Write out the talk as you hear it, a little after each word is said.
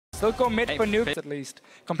Still go mid for nukes at least,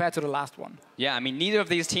 compared to the last one. Yeah, I mean, neither of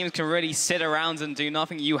these teams can really sit around and do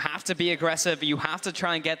nothing. You have to be aggressive. You have to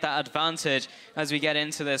try and get that advantage as we get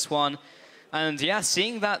into this one. And yeah,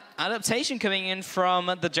 seeing that adaptation coming in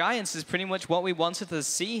from the Giants is pretty much what we wanted to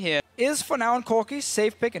see here. Is for now on Corki,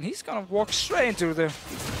 safe pick, and he's gonna walk straight into the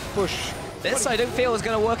bush. This I don't feel is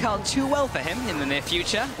going to work out too well for him in the near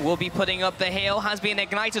future. Will be putting up the heal, has been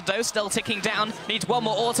ignited though, still ticking down. Needs one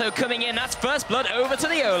more auto coming in, that's first blood over to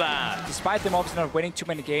the Olaf. Despite them obviously not winning too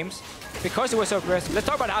many games, because they were so aggressive. Let's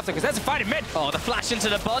talk about it after, because that's a fight in mid. Oh, the flash into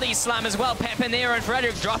the body slam as well. PePiiNeRO and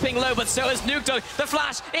Frederick dropping low, but so is nukeduck. The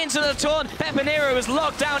flash into the taunt. PePiiNeRO is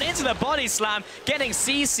locked down into the body slam, getting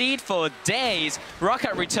CC'd for days.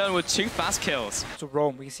 ROCCAT return with 2 fast kills. So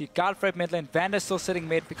roam, we see GODFRED mid lane, VandeR still sitting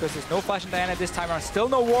mid because there's no flash in Diana this time around. Still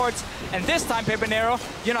no wards, and this time PePiiNeRO,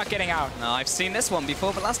 you're not getting out. No, I've seen this one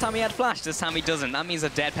before, but last time he had flash, this time he doesn't. That means a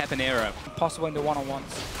dead PePiiNeRO. Possible in the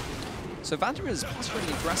one-on-ones. So VandeR is posturing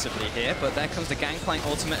aggressively here, but there comes the Gangplank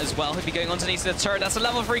ultimate as well. He'll be going underneath the turret. That's a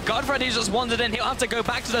level 3 GODFRED who's just wandered in. He'll have to go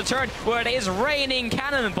back to the turret where it is raining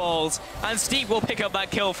cannonballs, and Steve will pick up that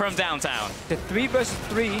kill from downtown. The 3 versus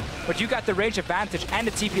 3, but you got the range advantage and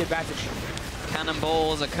the TP advantage.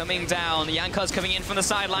 Cannonballs are coming down. Jankos coming in from the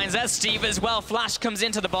sidelines. There's Steve as well. Flash comes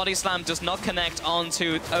into the body slam, does not connect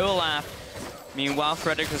onto Olaf. Meanwhile,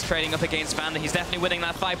 Frederick is trading up against VandeR. He's definitely winning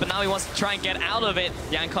that fight, but now he wants to try and get out of it.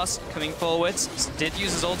 Jankos coming forwards. Did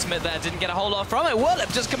use his ultimate there, didn't get a whole lot from it.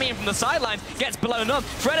 Werlyb just coming in from the sidelines, gets blown up.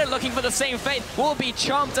 Frederick looking for the same fate, will be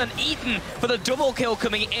chomped and eaten for the double kill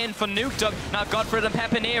coming in for nukeduck. Now GODFRED and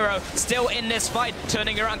PePiiNeRO still in this fight.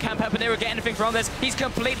 Turning around, can PePiiNeRO get anything from this? He's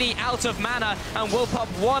completely out of mana and will pop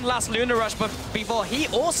one last Lunar Rush before he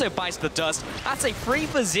also bites the dust. That's a 3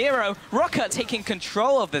 for 0. ROCCAT taking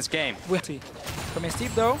control of this game. Coming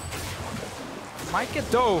Steve though. Might get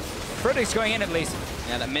dove. Frederick's going in at least.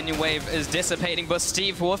 Yeah, that minion wave is dissipating, but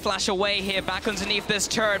Steve will flash away here, back underneath this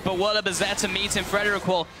turret, but Werlyb is there to meet him. Frederick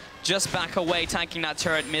will just back away, tanking that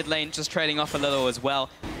turret mid lane, just trading off a little as well.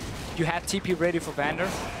 You had TP ready for VandeR.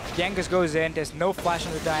 Jankos goes in, there's no flash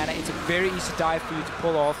on the Diana. It's a very easy dive for you to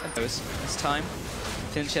pull off. And this time,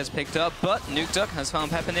 Finch has picked up, but nukeduck has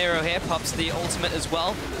found PePiiNeRO here, pops the ultimate as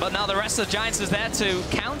well. But now the rest of the Giants is there to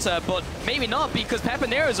counter, but maybe not because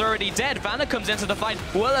PePiiNeRO is already dead. VandeR comes into the fight.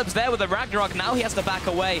 Werlyb's there with the Ragnarok. Now he has to back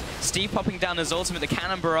away. Steve popping down his ultimate, the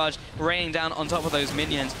cannon barrage raining down on top of those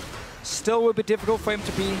minions. Still will be difficult for him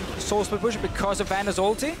to be soul split pusher because of VandeR's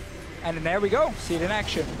ulti. And there we go, see it in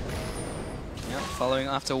action. Yeah, following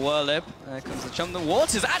after Werlyb. There comes the jump. The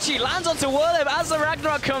waters actually lands onto Werlyb as the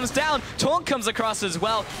Ragnarok comes down. Taunt comes across as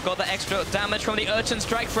well. Got the extra damage from the Urchin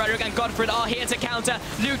Strike. Frederick and GODFRED are here to counter.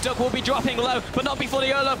 nukeduck will be dropping low, but not before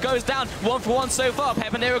the Olaf goes down. 1 for 1 so far.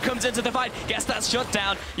 PePiiNeRO comes into the fight. Gets that shut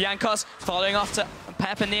down. Jankos following off to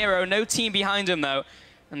PePiiNeRO. No team behind him though.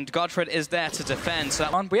 And GODFRED is there to defend. So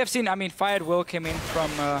we have seen, I mean, Fired Will came in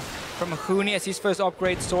from Huni as his first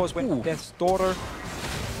upgrade. Swords with Death's Daughter.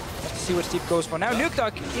 See what Steve goes for. Now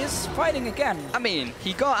nukeduck is fighting again. I mean,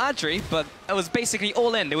 he got Adryh, but it was basically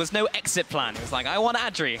all in. There was no exit plan. It was like, I want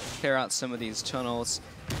Adryh. Clear out some of these tunnels.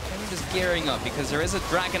 Maybe just gearing up because there is a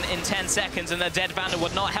dragon in 10 seconds and the dead VandeR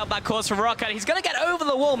would not help that cause for ROCCAT. He's going to get over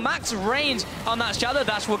the wall. Max range on that Shadow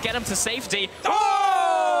Dash will get him to safety.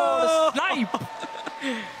 Oh! Snipe!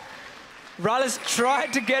 RalleZ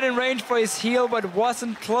tried to get in range for his heal, but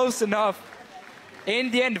wasn't close enough. In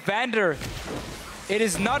the end, VandeR. It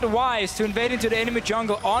is not wise to invade into the enemy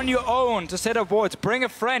jungle on your own to set up wards. Bring a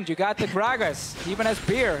friend. You got the Gragas. He even has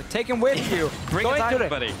beer. Take him with you. Bring it on,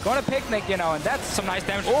 buddy. Go on a picnic, you know, and that's some nice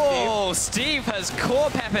damage. Oh, Steve has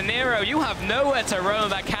caught PePiiNeRO. You have nowhere to roam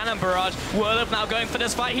that cannon barrage. Werlyb now going for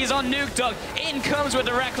this fight. He's on nukeduck. In comes with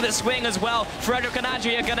the reckless swing as well. Frederick and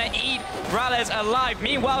Adryh are going to eat RalleZ alive.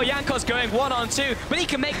 Meanwhile, Jankos going 1-on-2, but he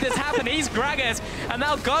can make this happen. He's Gragas, and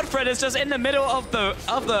now GODFRED is just in the middle of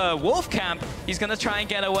the wolf camp. He's going to try and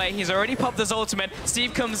get away. He's already popped his ultimate.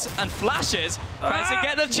 Steve comes and flashes. Tries to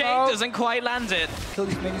get the chain, doesn't quite land it. Kill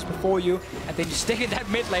these minions before you, and then you stick in that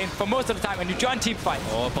mid lane for most of the time, and you join team fight.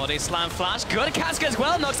 Oh, body slam flash. Good Casca as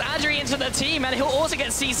well. Knocks Adryh into the team, and he'll also get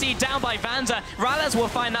CC'd down by VandeR. RalleZ will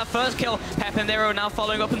find that first kill. PePiiNeRO now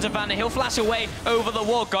following up into VandeR. He'll flash away over the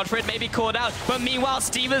wall. GODFRED may be caught out, but meanwhile,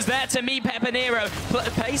 Steve is there to meet PePiiNeRO.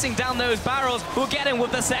 Pacing down those barrels. We'll get him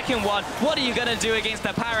with the second one. What are you going to do against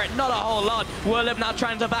the Parrot? Not a whole lot. Werlyb now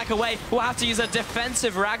trying to back away. We'll have to use a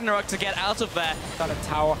defensive Ragnarok to get out of there. On a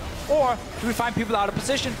tower, or do we find people out of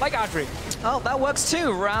position like Adryh? Oh, that works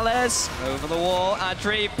too. RALEZ over the wall,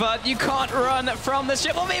 Adryh, but you can't run from the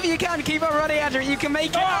ship. Or maybe you can. Keep on running, Adryh. You can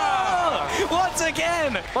make it. Oh! Once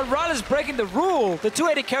again. But RALEZ is breaking the rule. The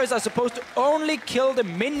 280 carries are supposed to only kill the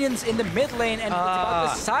minions in the mid lane and it's about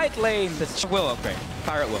the side lane. The will upgrade.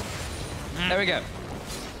 Pirate will. There we go.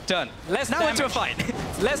 Done. Now into a fight.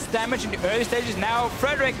 Less damage in the early stages. Now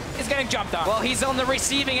Frederick is getting jumped on. Well, he's on the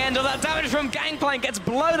receiving end of that damage from Gangplank. Gets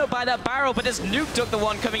blown up by that barrel, but it's nukeduck the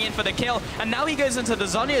one coming in for the kill. And now he goes into the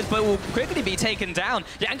Zhonya's, but will quickly be taken down.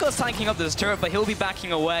 Jankos tanking up this turret, but he'll be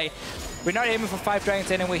backing away. We're not aiming for 5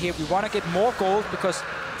 dragons anyway here. We want to get more gold because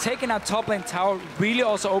taking our top lane tower really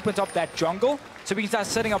also opens up that jungle. So we can start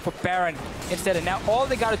setting up for Baron instead. And now all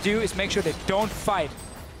they got to do is make sure they don't fight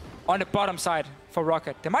on the bottom side for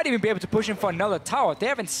ROCCAT. They might even be able to push him for another tower. They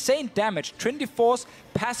have insane damage. Trinity Force,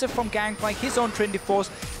 passive from Gangplank, his own Trinity Force.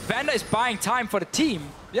 VandeR is buying time for the team.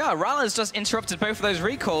 Yeah, RALEZ just interrupted both of those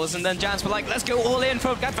recalls, and then Giants were like, let's go all in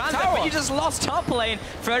for VandeR, but you just lost top lane.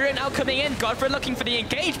 Frederick now coming in, GODFRED looking for the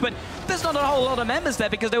engage, but there's not a whole lot of members there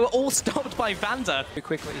because they were all stopped by VandeR. Very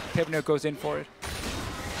quickly, PePiiNeRO goes in for it.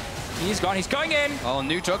 He's gone, he's going in! Oh,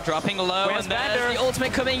 nukeduck dropping low, Where's and there's VandeR? The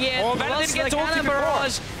ultimate coming in. Oh, VandeR didn't get to ulti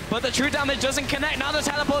barrage, but the true damage doesn't connect. Now the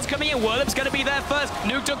teleport's coming in. Werlyb's going to be there first.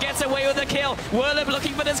 nukeduck gets away with the kill. Werlyb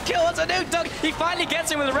looking for this kill. It's a nukeduck. He finally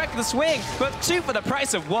gets him with a wreck of the swing, but 2 for the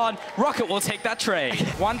price of 1. ROCCAT will take that trade.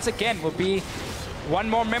 Once again, will be 1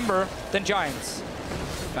 more member than Giants.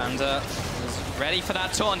 VandeR is ready for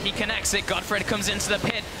that taunt. He connects it. GODFRED comes into the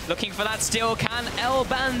pit, looking for that steal. Can El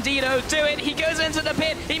Bandito do it? He goes into the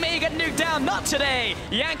pit. He may get nuked down. Not today.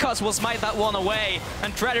 Jankos will smite that one away.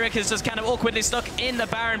 And Frederick is just kind of awkwardly stuck in the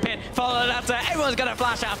Baron pit. Followed after. Everyone's going to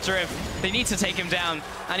flash after him. They need to take him down.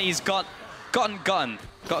 And he's got gun.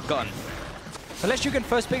 Unless you can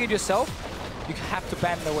first pick it yourself, you have to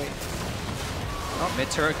ban it away. Oh,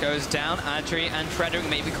 mid turret goes down. Adryh and Frederick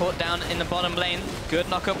may be caught down in the bottom lane. Good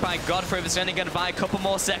knock up by GODFRED. It's only going to buy a couple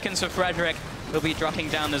more seconds for Frederick. He'll be dropping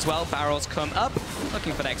down as well. Barrels come up.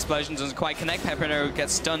 Looking for the explosions. Doesn't quite connect. PePiiNeRO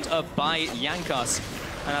gets stunned up by Jankos.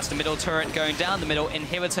 And that's the middle turret going down. The middle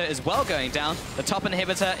inhibitor is well going down. The top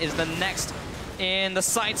inhibitor is the next in the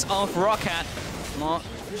sights of ROCCAT. Not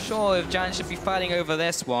sure if Giants should be fighting over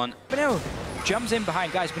this one. But no, jumps in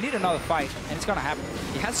behind. Guys, we need another fight, and it's going to happen.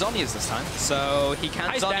 He has Zhonya's this time, so he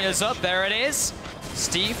can Zhonya's up. There it is.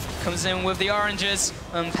 Steve comes in with the oranges,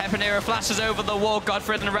 and PePiiNeRO flashes over the wall.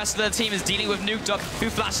 GODFRED and the rest of the team is dealing with nukeduck, who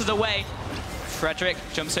flashes away. Frederick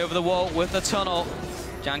jumps over the wall with the tunnel.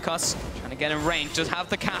 Jankos trying to get in range, does have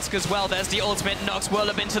the cask as well. There's the ultimate, knocks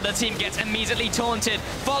Werlyb into the team, gets immediately taunted.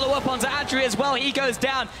 Follow up onto Adryh as well, he goes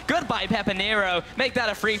down. Goodbye PePiiNeRO, make that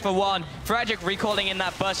a 3-for-1. Frederick recalling in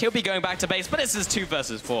that burst, he'll be going back to base, but this is 2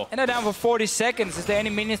 versus 4. And they're down for 40 seconds. Is there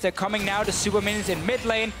any minions? They're coming now, the super minions in mid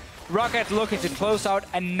lane. ROCCAT looking to close out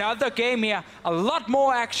another game here. A lot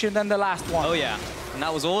more action than the last one. Oh yeah, and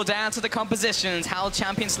that was all down to the compositions, how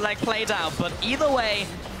Champion Select played out, but either way,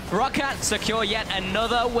 ROCCAT secure yet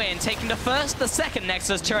another win, taking the first, the second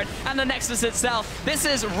Nexus turret, and the Nexus itself. This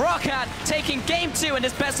is ROCCAT taking Game 2 in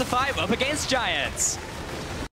this best of 5 up against Giants.